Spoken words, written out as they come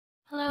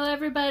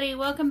everybody,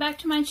 welcome back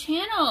to my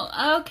channel.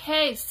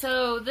 Okay,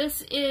 so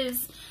this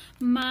is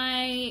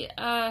my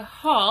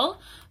haul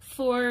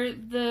for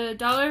the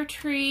Dollar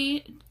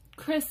Tree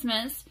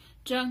Christmas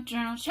Junk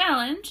Journal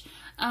Challenge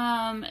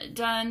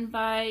done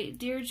by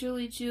Dear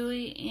Julie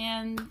Julie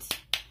and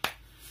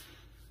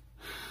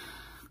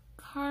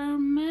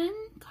Cardum.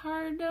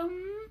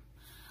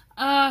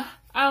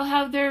 I'll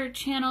have their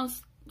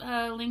channels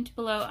linked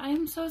below. I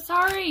am so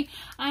sorry.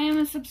 I am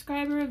a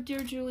subscriber of Dear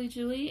Julie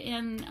Julie,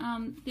 and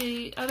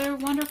the other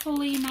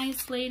wonderfully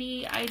nice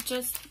lady I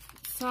just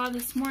saw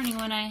this morning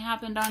when I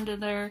happened onto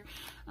their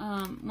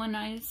when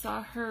I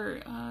saw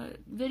her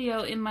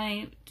video in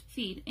my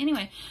feed.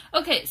 Anyway,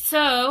 okay,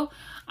 so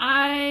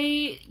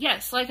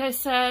yes, like I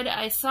said,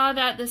 I saw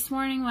that this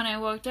morning when I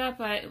woke up.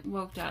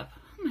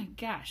 Oh my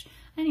gosh,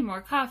 I need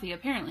more coffee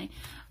apparently.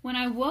 When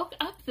I woke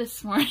up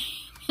this morning,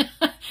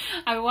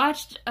 I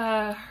watched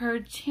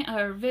her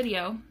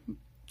video,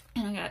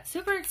 and I got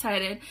super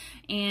excited,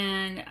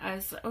 and I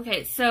was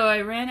okay. So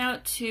I ran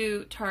out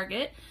to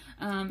Target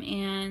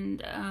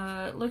and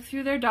looked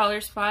through their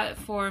dollar spot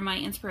for my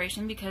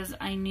inspiration, because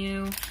I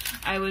knew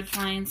I would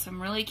find some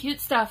really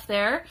cute stuff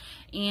there.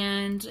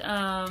 And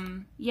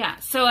yeah,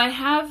 so I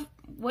have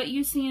what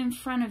you see in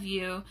front of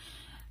you,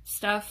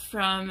 stuff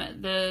from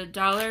the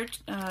dollar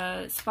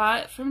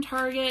spot from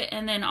Target,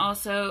 and then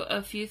also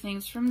a few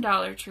things from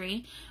Dollar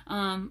Tree.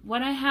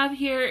 What I have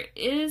here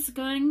is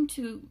going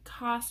to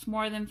cost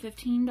more than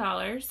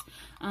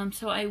 $15,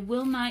 so I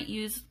will not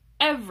use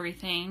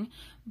everything,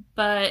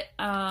 but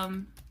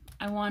I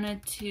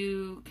wanted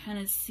to kind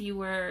of see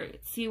where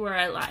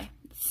I lie.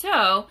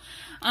 So,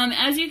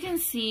 as you can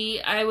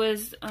see, I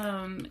was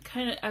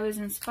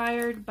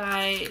inspired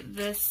by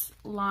this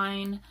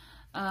line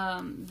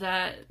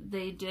that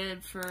they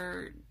did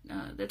for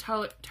the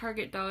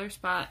Target dollar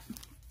spot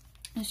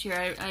this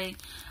year. I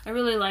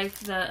really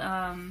liked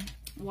the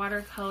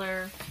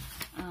watercolor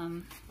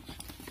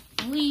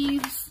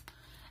leaves,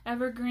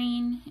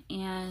 evergreen,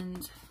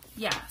 and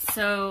yeah,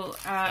 so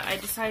I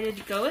decided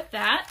to go with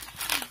that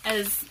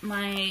as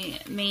my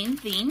main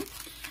theme.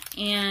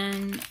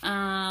 And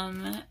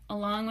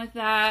along with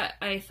that,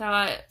 I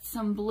thought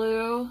some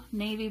blue,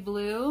 navy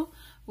blue,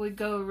 would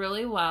go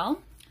really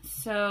well.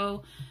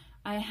 So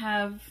I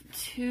have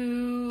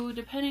two,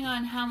 depending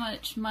on how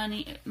much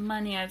money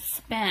I've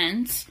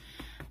spent,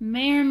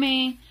 may or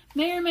may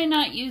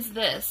not use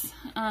this,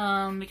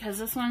 because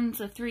this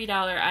one's a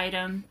 $3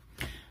 item.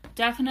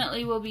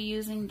 Definitely will be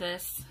using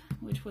this,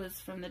 which was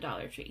from the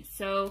Dollar Tree.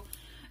 So,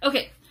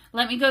 okay,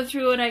 let me go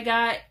through what I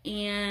got,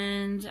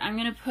 and I'm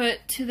going to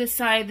put to the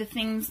side the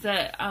things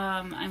that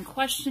I'm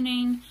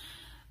questioning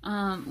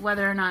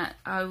whether or not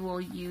I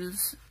will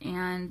use,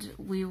 and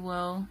we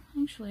will,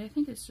 actually, I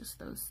think it's just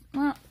those,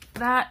 well,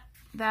 that,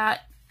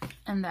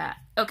 and that.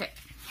 Okay,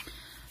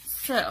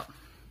 so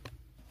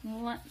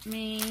let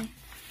me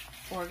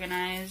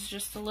organize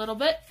just a little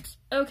bit.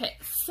 Okay,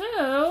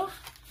 so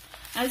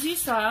as you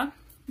saw,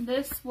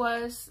 this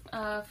was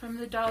from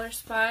the dollar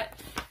spot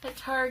at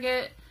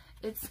Target.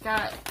 It's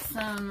got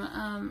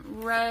some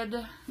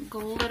red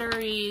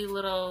glittery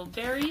little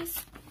berries,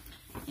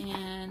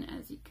 and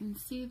as you can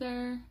see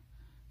there,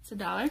 it's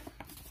 $1.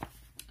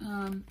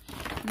 I'm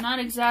not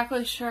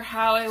exactly sure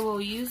how I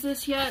will use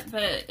this yet,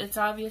 but it's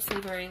obviously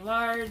very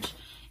large,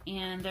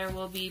 and there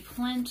will be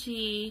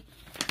plenty.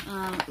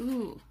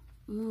 Ooh,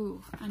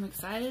 I'm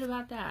excited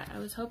about that. I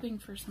was hoping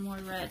for some more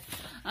red.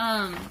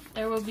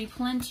 There will be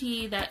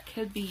plenty that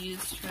could be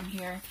used from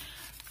here.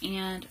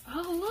 And,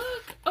 oh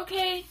look,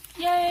 okay,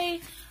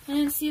 yay, I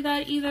didn't see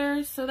that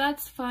either, so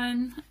that's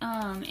fun.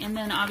 And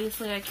then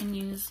obviously I can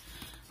use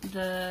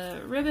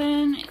the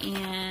ribbon,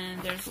 and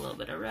there's a little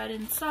bit of red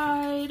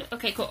inside.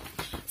 Okay, cool.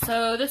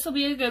 So this will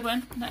be a good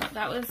one.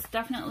 That was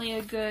definitely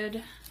a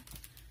good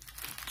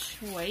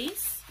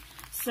choice.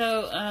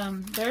 So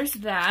there's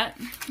that.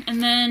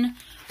 And then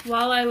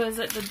while I was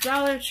at the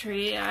Dollar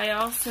Tree, I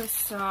also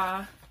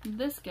saw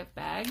this gift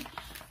bag,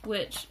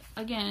 which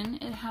again,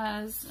 it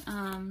has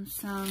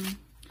some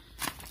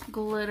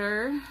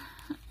glitter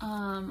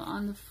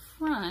on the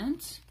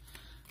front.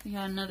 We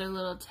got another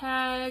little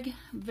tag,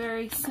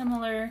 very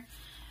similar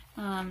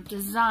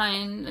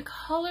design. The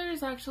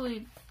colors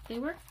actually, they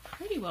work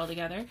pretty well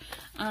together.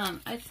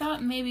 I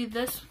thought maybe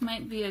this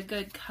might be a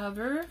good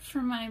cover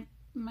for my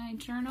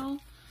journal.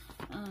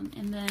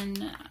 And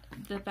then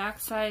the back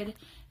side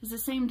is the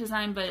same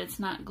design, but it's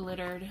not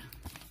glittered,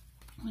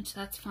 which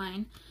that's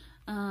fine.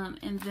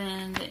 And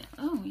then,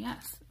 oh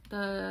yes,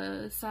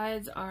 the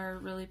sides are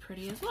really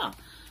pretty as well.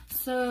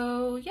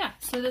 So yeah,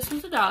 so this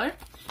was $1.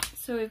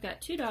 So we've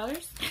got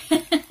 $2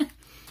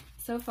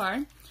 so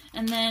far.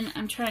 And then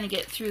I'm trying to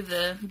get through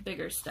the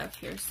bigger stuff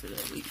here so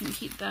that we can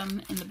keep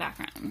them in the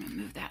background. I'm gonna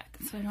move that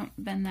so I don't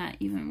bend that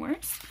even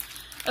worse.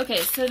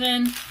 Okay, so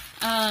then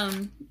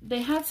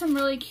they had some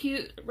really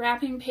cute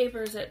wrapping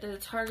papers at the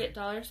Target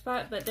dollar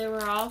spot, but they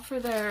were all for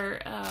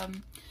their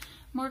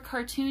more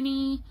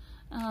cartoony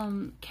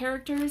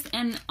characters.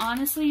 And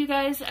honestly, you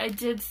guys, I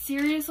did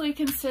seriously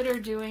consider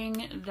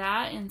doing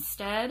that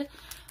instead,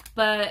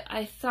 but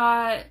I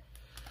thought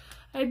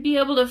I'd be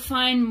able to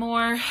find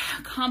more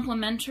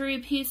complimentary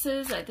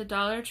pieces at the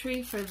Dollar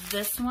Tree for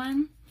this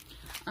one.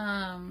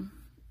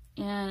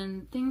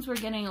 And things were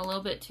getting a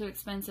little bit too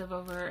expensive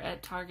over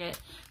at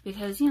Target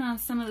because, you know,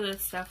 some of the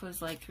stuff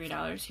was like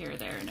 $3 here,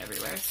 there, and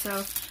everywhere.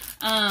 So,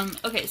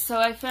 okay, so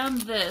I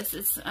found this.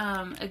 It's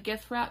a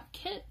gift wrap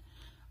kit,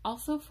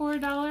 also for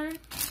 $1.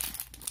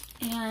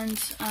 And,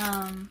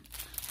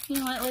 you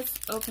know what, let's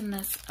open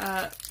this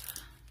up.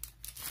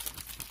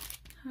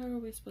 How are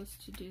we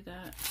supposed to do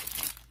that?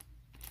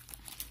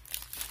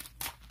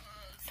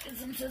 Let's get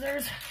some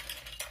scissors.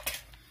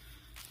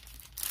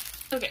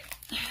 Okay,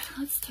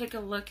 let's take a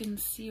look and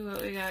see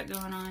what we got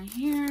going on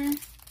here.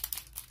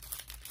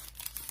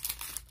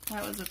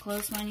 That was a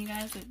close one, you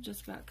guys. It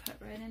just about cut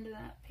right into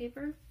that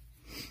paper.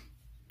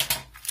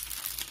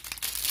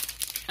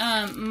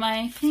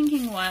 My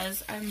thinking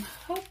was, I'm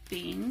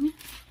hoping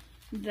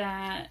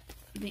that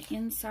the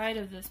inside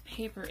of this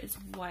paper is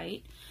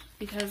white,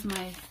 because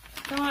my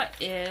thought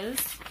is,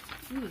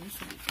 ooh, this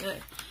will be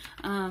good.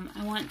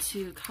 I want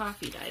to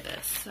coffee dye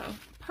this, so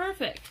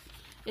perfect.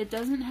 It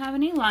doesn't have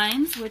any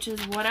lines, which is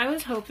what I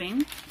was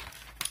hoping,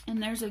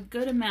 and there's a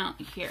good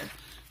amount here.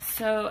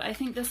 So I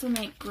think this will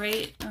make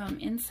great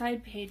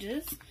inside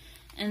pages.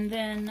 And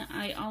then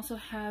I also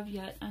have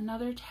yet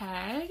another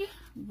tag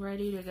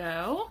ready to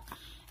go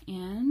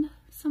and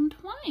some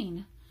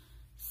twine.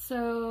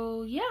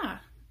 So yeah,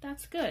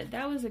 that's good.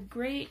 That was a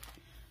great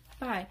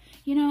buy.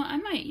 You know, I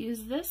might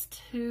use this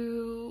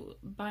to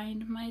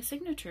bind my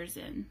signatures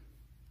in.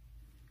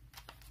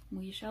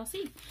 We shall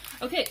see.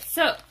 Okay,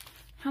 so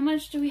how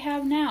much do we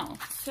have now?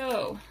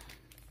 So,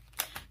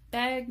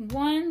 bag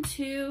 1,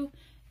 2,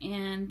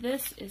 and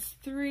this is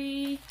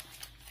 3.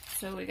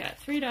 So we got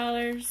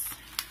 $3.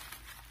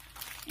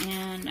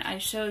 And I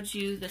showed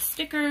you the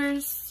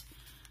stickers,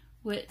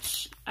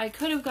 which I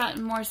could have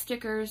gotten more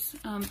stickers,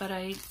 but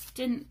I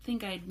didn't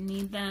think I'd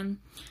need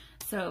them.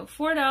 So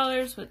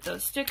 $4 with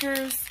those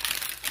stickers.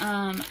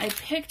 I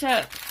picked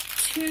up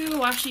 2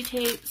 washi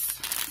tapes,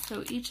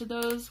 so each of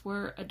those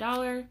were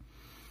 $1.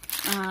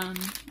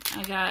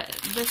 I got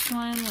this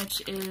one,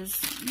 which is,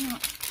 you know,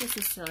 this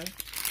is silly.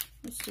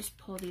 Let's just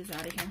pull these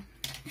out of here.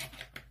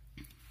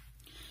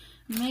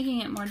 I'm making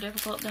it more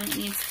difficult than it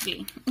needs to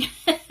be.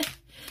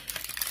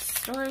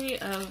 Story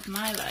of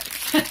my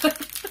life.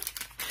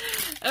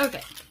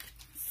 Okay,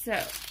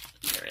 so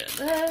get rid of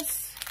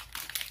this.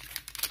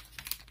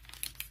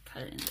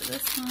 Cut it into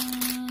this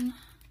one.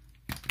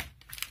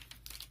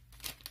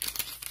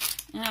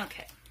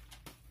 Okay,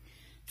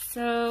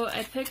 so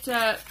I picked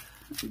up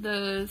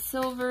the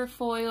silver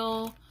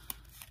foil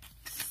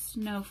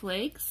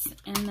snowflakes,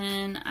 and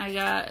then I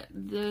got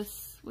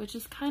this, which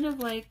is kind of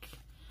like,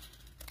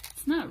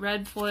 it's not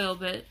red foil,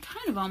 but it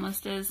kind of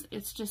almost is.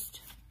 It's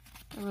just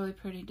a really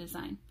pretty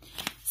design.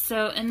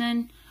 So, and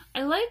then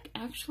I like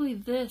actually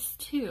this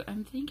too.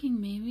 I'm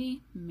thinking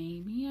maybe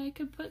I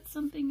could put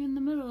something in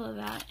the middle of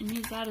that and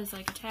use that as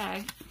like a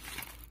tag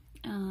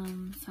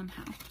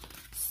somehow.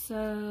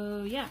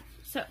 So yeah,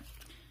 so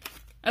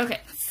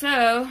okay,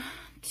 so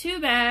 2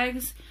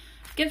 bags,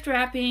 gift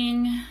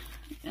wrapping,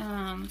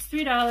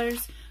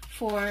 $3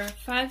 for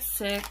 5,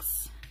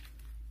 6.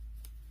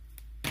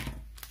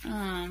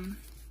 I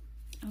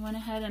went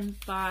ahead and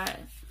bought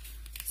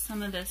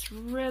some of this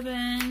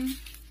ribbon,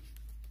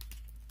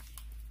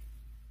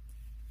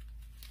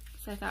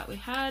 so I thought we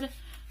had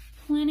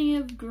plenty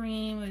of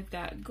green. We've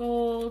got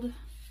gold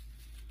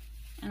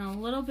and a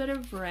little bit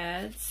of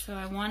red, so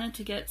I wanted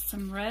to get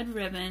some red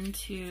ribbon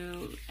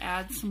to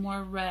add some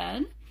more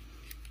red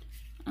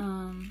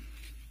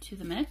to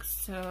the mix.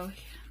 So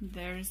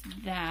there's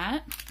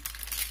that.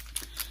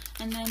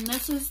 And then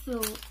this is the,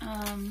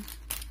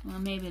 well,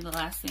 maybe the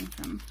last thing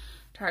from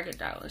Target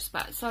Dollar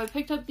Spot. So I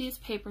picked up these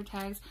paper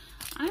tags.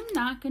 I'm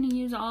not going to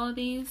use all of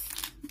these,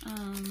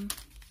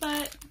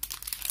 but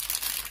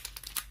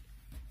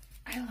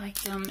I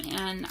liked them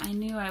and I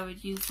knew I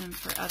would use them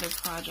for other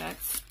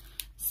projects.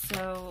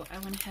 So I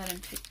went ahead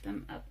and picked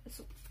them up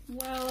as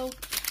well.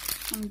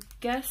 I'm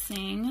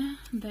guessing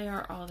they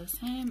are all the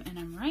same, and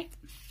I'm right.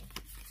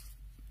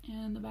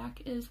 And the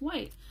back is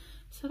white.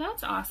 So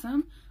that's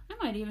awesome. I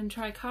might even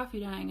try coffee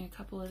dyeing a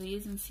couple of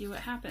these and see what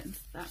happens.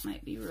 That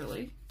might be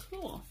really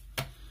cool.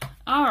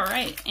 All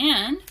right,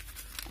 and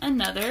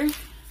another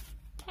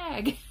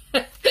tag.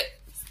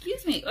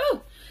 Excuse me.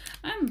 Oh,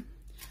 I'm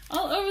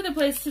all over the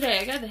place today.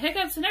 I got the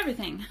hiccups and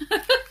everything.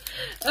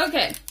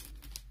 Okay.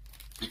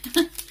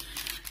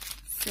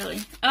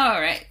 Silly. All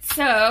right,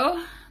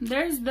 so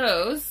there's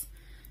those.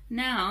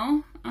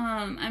 Now,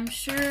 I'm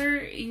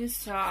sure you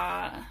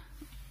saw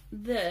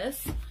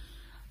this.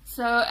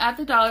 So at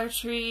the Dollar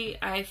Tree,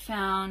 I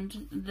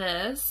found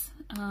this.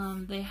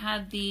 They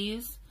had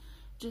these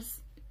just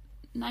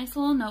nice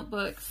little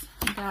notebooks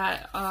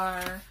that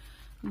are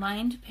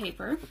lined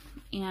paper,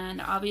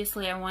 and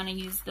obviously I want to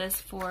use this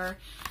for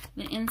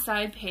the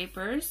inside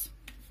papers.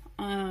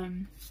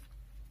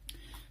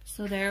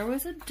 So there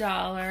was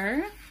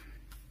 $1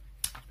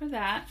 for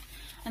that.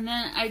 And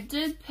then I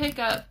did pick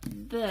up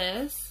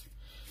this,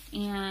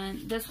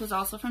 and this was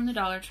also from the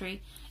Dollar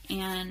Tree,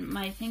 and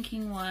my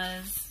thinking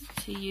was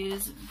to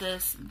use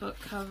this book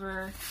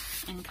cover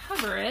and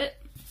cover it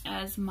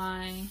as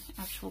my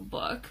actual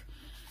book.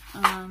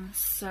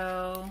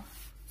 So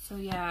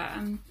yeah,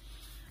 I'm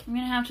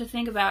gonna have to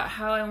think about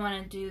how I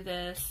want to do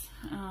this.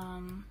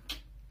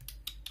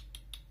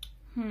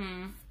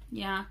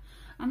 Yeah,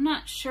 I'm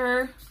not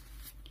sure.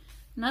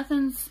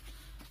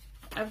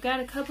 I've got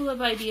a couple of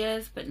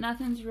ideas, but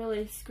nothing's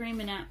really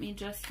screaming at me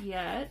just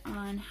yet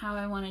on how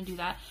I want to do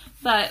that.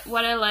 But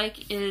what I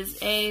like is,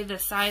 the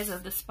size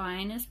of the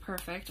spine is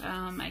perfect.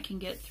 I can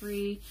get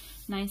 3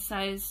 nice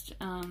sized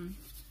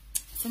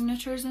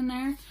signatures in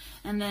there.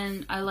 And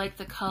then I like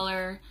the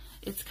color.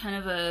 It's kind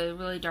of a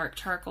really dark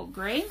charcoal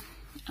gray.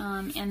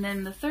 And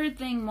then the third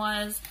thing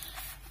was,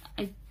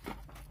 I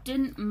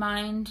didn't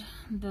mind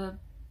the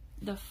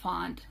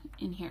font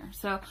in here.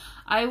 So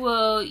I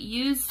will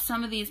use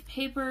some of these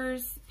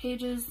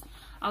pages,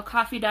 I'll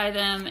coffee dye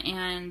them,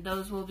 and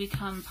those will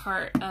become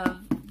part of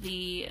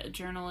the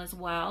journal as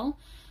well.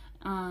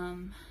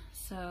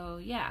 So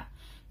yeah,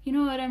 you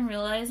know what I'm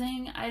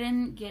realizing? I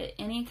didn't get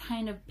any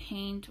kind of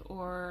paint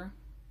or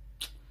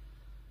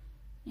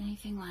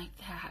anything like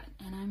that,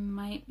 and I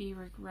might be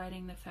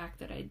regretting the fact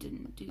that I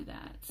didn't do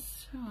that.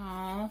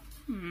 So,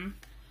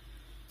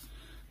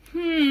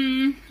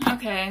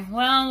 okay,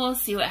 well, we'll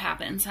see what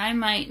happens. I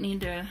might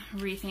need to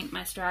rethink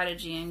my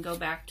strategy and go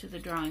back to the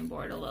drawing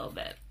board a little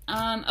bit.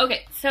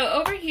 Okay, so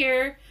over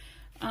here,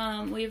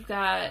 we've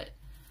got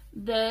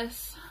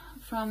this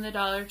from the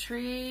Dollar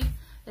Tree.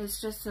 It's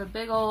just a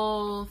big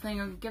old thing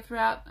of gift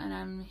wrap, and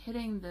I'm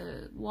hitting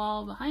the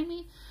wall behind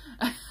me.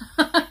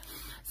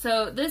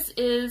 So this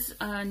is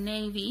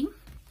navy,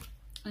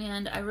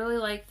 and I really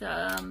like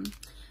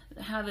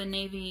how the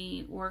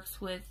navy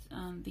works with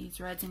these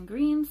reds and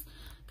greens.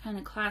 Kind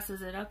of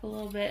classes it up a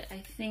little bit, I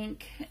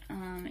think,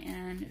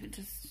 and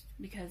just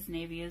because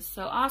navy is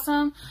so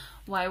awesome,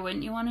 why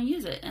wouldn't you want to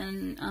use it?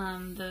 And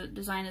the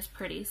design is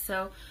pretty.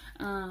 So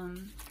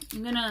I'm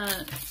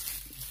gonna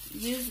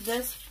use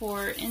this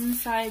for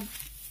inside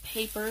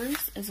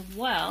papers as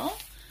well,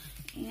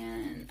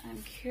 and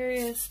I'm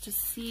curious to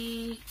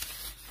see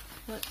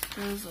what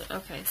goes with.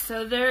 Okay,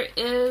 so there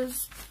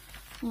is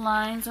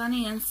lines on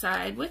the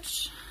inside,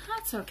 which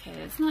that's okay.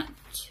 It's not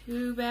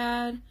too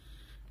bad.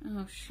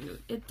 Oh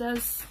shoot, it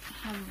does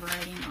have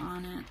writing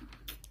on it.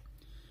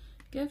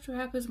 Gift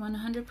wrap is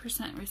 100%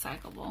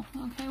 recyclable.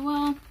 Okay,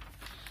 well,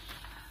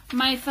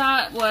 my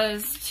thought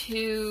was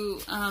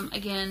to,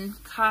 again,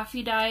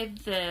 coffee dye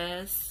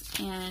this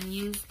and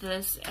use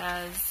this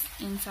as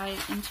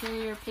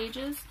interior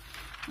pages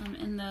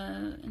in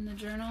the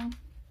journal.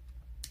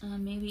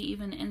 Maybe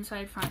even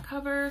inside front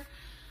cover.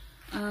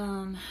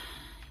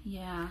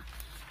 Yeah.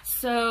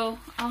 So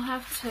I'll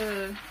have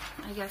to,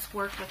 I guess,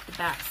 work with the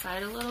back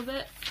side a little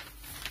bit.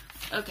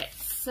 Okay,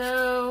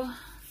 so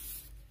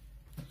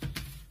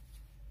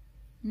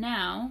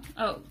now,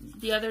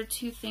 the other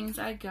 2 things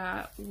I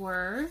got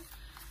were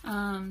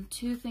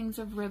 2 things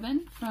of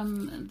ribbon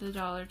from the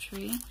Dollar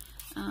Tree.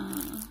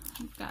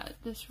 I've got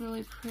this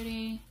really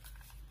pretty,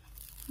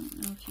 I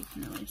don't know if you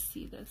can really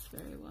see this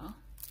very well.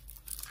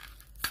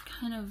 It's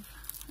kind of,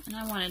 and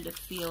I wanted to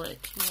feel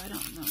it too. I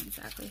don't know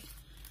exactly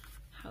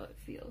how it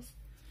feels.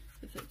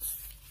 If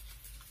it's,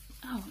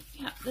 oh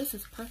yeah, this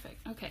is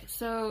perfect. Okay,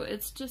 so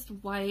it's just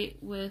white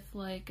with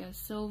like a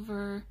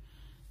silver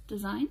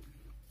design,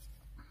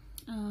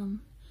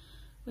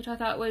 which I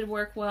thought would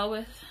work well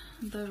with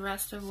the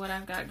rest of what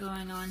I've got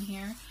going on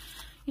here.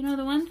 You know,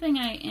 the one thing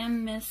I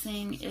am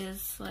missing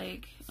is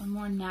like a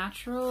more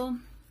natural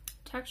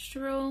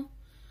textural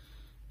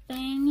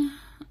thing.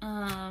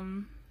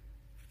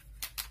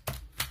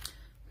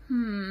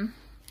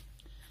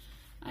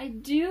 I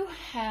do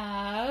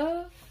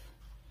have,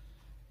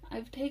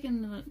 I've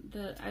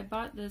taken I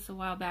bought this a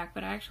while back,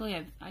 but actually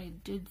I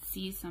did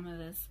see some of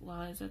this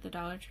while I was at the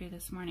Dollar Tree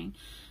this morning.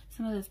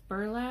 Some of this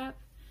burlap.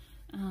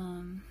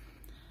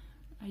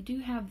 I do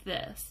have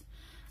this.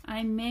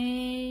 I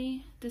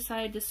may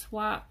decide to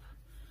swap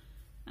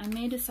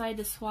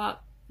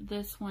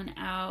this one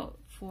out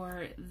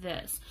for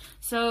this.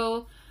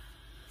 So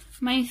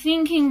my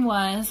thinking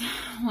was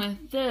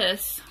with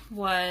this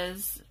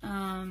was,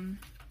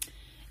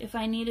 if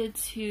I needed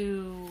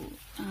to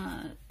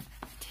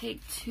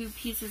take 2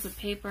 pieces of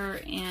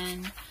paper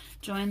and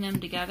join them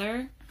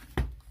together,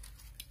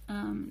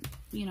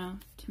 you know,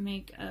 to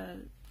make a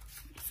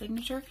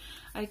signature,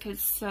 I could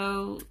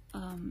sew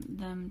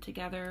them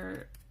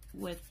together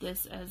with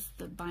this as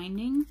the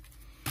binding.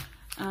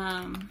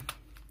 And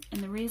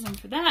the reason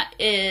for that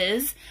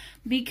is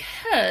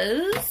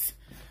because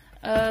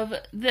of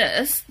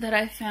this that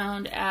I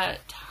found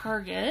at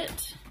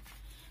Target,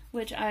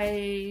 which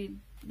I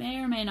may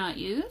or may not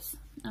use.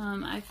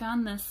 I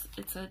found this,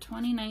 it's a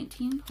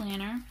 2019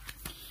 planner,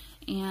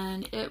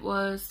 and it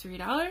was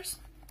 $3.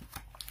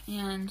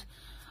 And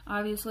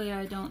obviously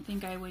I don't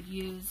think I would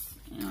use,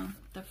 you know,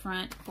 the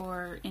front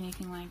or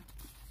anything like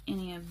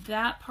any of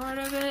that part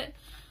of it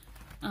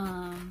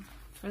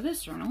for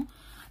this journal.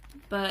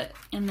 But,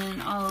 and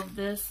then all of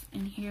this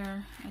in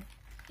here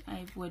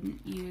I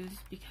wouldn't use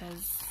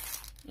because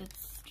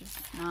It's just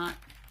not,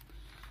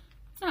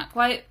 it's not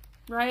quite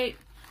right.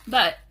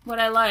 But what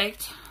I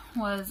liked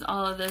was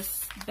all of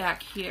this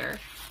back here.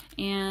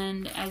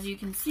 And as you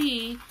can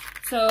see,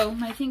 so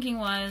my thinking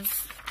was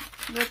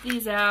rip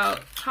these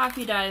out,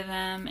 coffee dye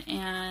them,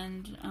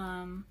 and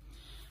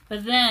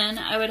but then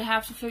I would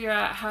have to figure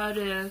out how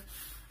to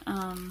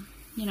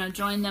you know,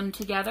 join them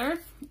together.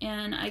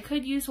 And I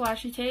could use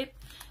washi tape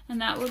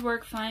and that would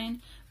work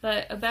fine,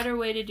 but a better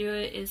way to do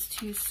it is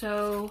to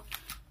sew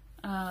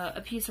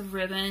a piece of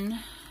ribbon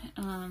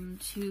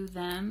to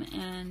them,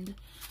 and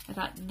I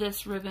thought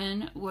this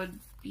ribbon would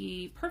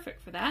be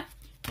perfect for that.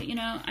 But you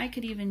know, I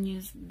could even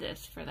use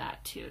this for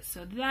that too.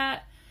 So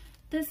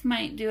this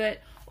might do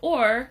it,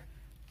 or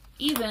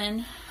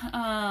even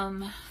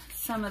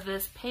some of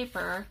this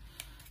paper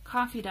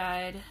coffee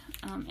dyed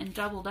and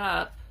doubled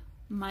up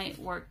might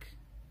work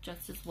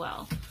just as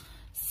well.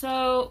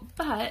 So,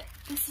 but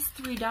this is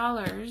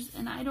 $3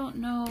 and I don't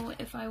know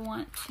if I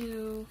want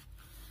to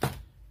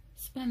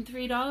spend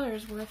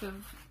 $3 worth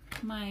of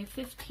my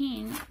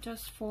 15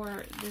 just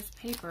for this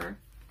paper.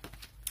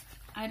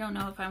 I don't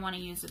know if I want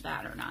to use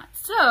that or not.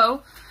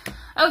 So,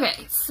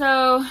 okay,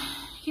 so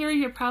here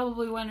you're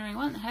probably wondering,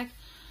 what the heck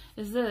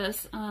is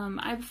this?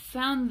 I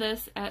found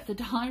this at the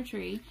Dollar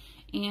Tree,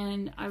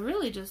 and I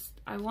really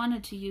I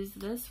wanted to use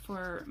this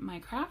for my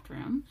craft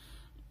room.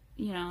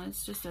 You know,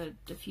 it's just a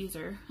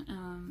diffuser,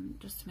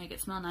 just to make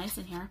it smell nice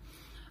in here.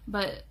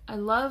 But I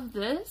love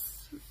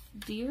this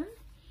deer,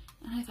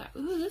 and I thought,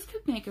 ooh, this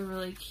could make a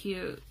really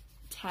cute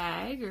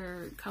tag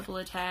or a couple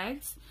of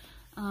tags.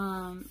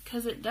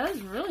 Because it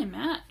does really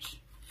match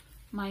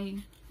my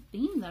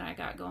theme that I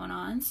got going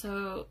on.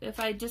 So if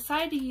I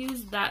decide to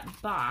use that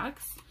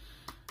box,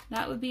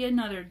 that would be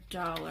another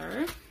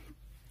 $1.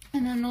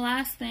 And then the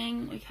last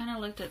thing, we kind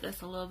of looked at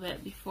this a little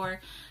bit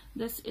before.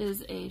 This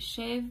is a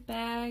shave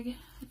bag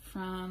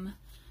from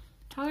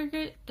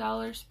Target,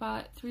 Dollar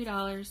Spot,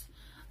 $3.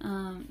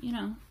 You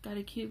know, got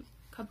a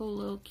couple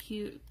little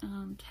cute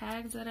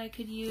tags that I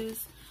could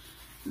use.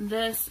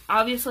 This,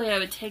 obviously I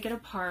would take it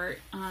apart,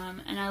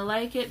 and I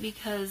like it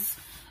because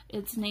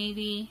it's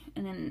navy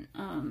and then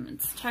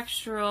it's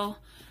textural.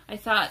 I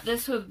thought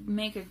this would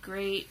make a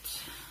great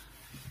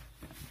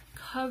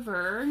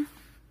cover,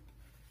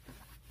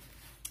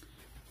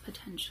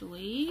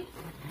 potentially.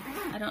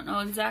 I don't know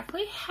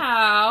exactly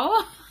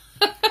how.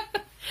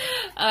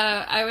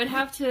 I would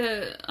have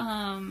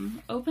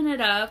to open it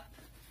up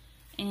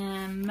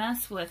and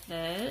mess with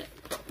it.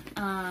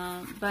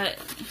 But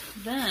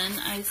then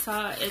I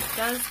saw it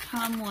does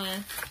come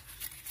with,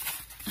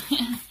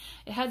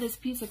 it had this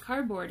piece of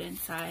cardboard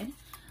inside.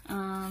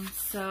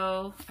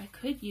 So I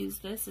could use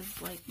this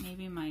as like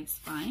maybe my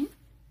spine.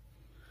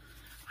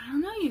 I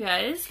don't know, you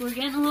guys. We're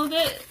getting a little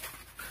bit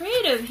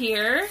creative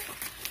here.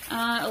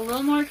 A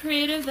little more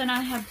creative than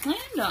I had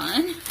planned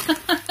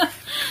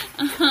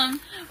on.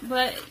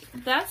 But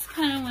that's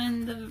kind of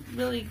when the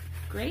really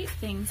great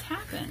things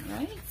happen,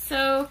 right?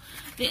 So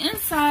the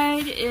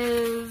inside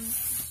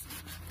is,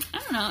 I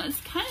don't know,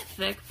 it's kind of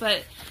thick,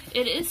 but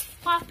it is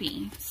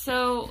floppy.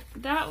 So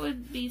that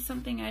would be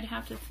something I'd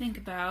have to think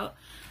about.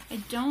 I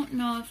don't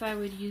know if I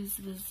would use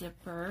the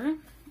zipper.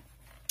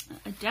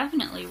 I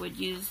definitely would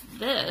use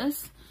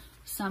this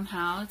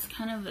somehow. It's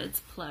kind of,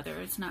 it's pleather.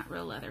 It's not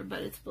real leather,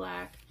 but it's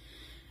black.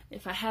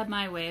 If I had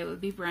my way, it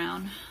would be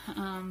brown.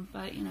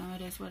 But, you know,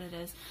 it is what it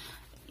is.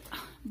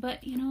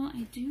 But, you know,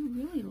 I do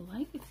really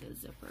like the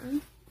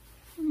zipper.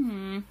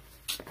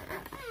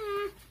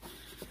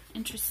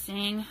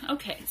 Interesting.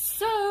 Okay,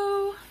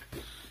 so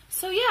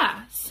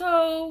yeah.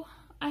 So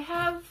I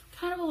have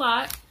kind of a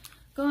lot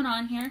going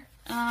on here.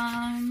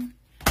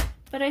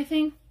 But I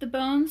think the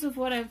bones of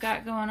what I've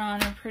got going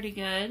on are pretty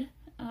good.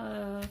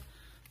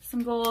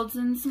 Some golds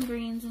and some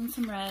greens and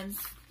some reds,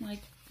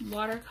 like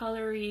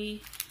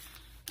watercolory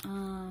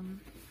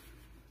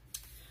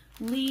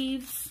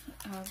leaves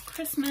of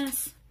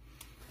Christmas,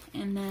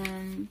 and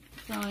then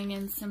throwing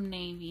in some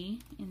navy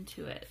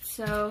into it.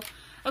 So,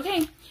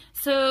 okay,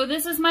 so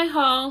this is my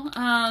haul.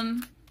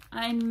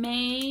 I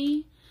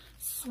may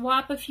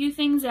swap a few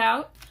things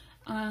out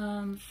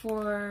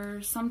for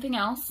something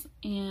else,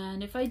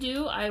 and if I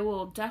do, I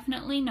will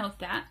definitely note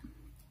that.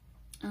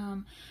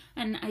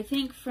 And I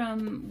think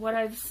from what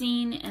I've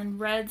seen and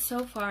read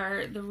so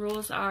far, the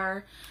rules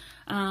are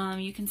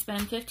you can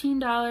spend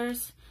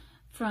 $15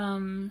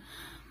 from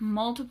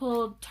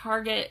multiple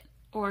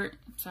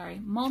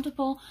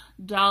multiple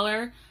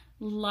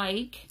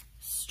dollar-like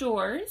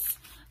stores.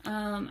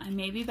 I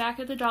may be back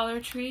at the Dollar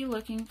Tree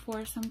looking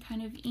for some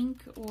kind of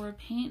ink or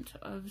paint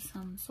of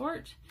some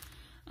sort.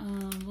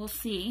 We'll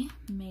see.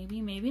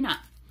 Maybe, maybe not.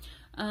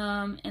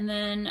 And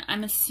then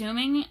I'm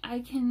assuming I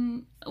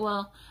can,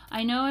 well,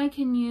 I know I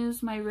can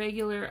use my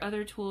regular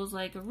other tools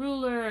like a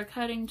ruler, a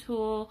cutting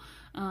tool,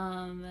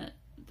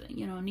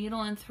 you know,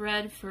 needle and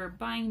thread for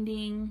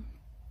binding,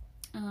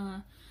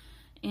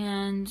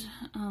 and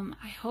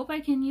I hope I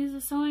can use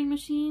a sewing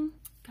machine.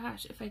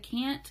 Gosh, if I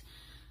can't,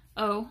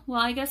 oh,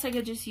 well, I guess I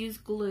could just use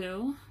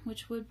glue,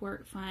 which would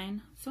work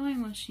fine.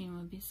 Sewing machine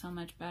would be so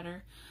much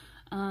better.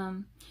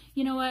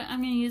 you know what,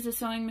 I'm going to use a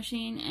sewing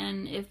machine,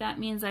 and if that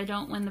means I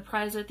don't win the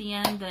prize at the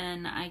end,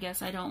 then I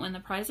guess I don't win the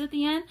prize at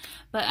the end,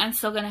 but I'm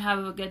still going to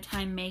have a good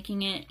time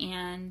making it,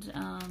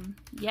 and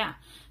yeah.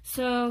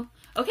 So,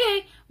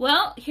 okay,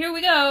 well, here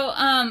we go.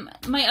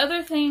 My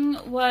other thing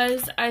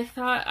was I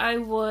thought I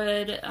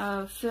would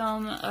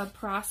film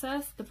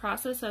the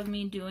process of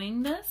me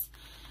doing this.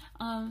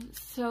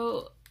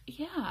 So,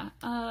 yeah,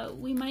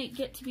 we might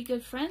get to be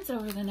good friends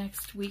over the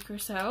next week or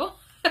so.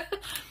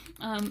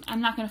 I'm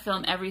not going to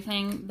film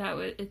everything.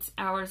 It's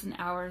hours and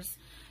hours.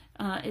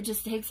 It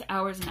just takes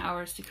hours and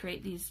hours to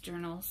create these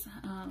journals.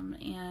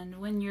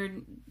 And when you're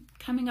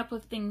coming up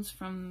with things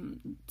from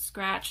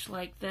scratch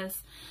like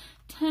this,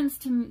 tends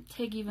to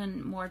take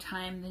even more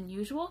time than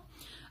usual.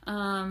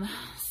 But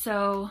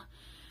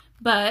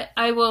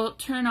I will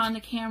turn on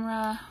the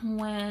camera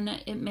when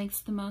it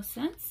makes the most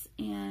sense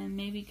and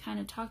maybe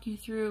kind of talk you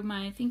through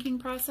my thinking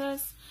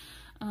process.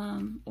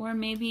 Or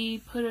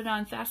maybe put it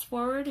on fast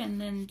forward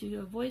and then do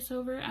a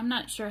voiceover. I'm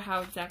not sure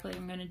how exactly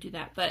I'm going to do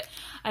that, but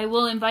I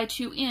will invite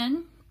you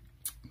in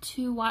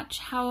to watch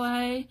how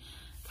I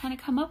kind of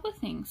come up with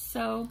things.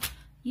 So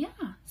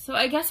yeah, so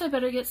I guess I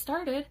better get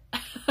started.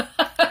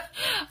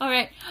 All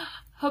right,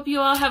 hope you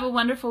all have a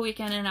wonderful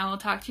weekend, and I will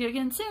talk to you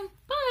again soon.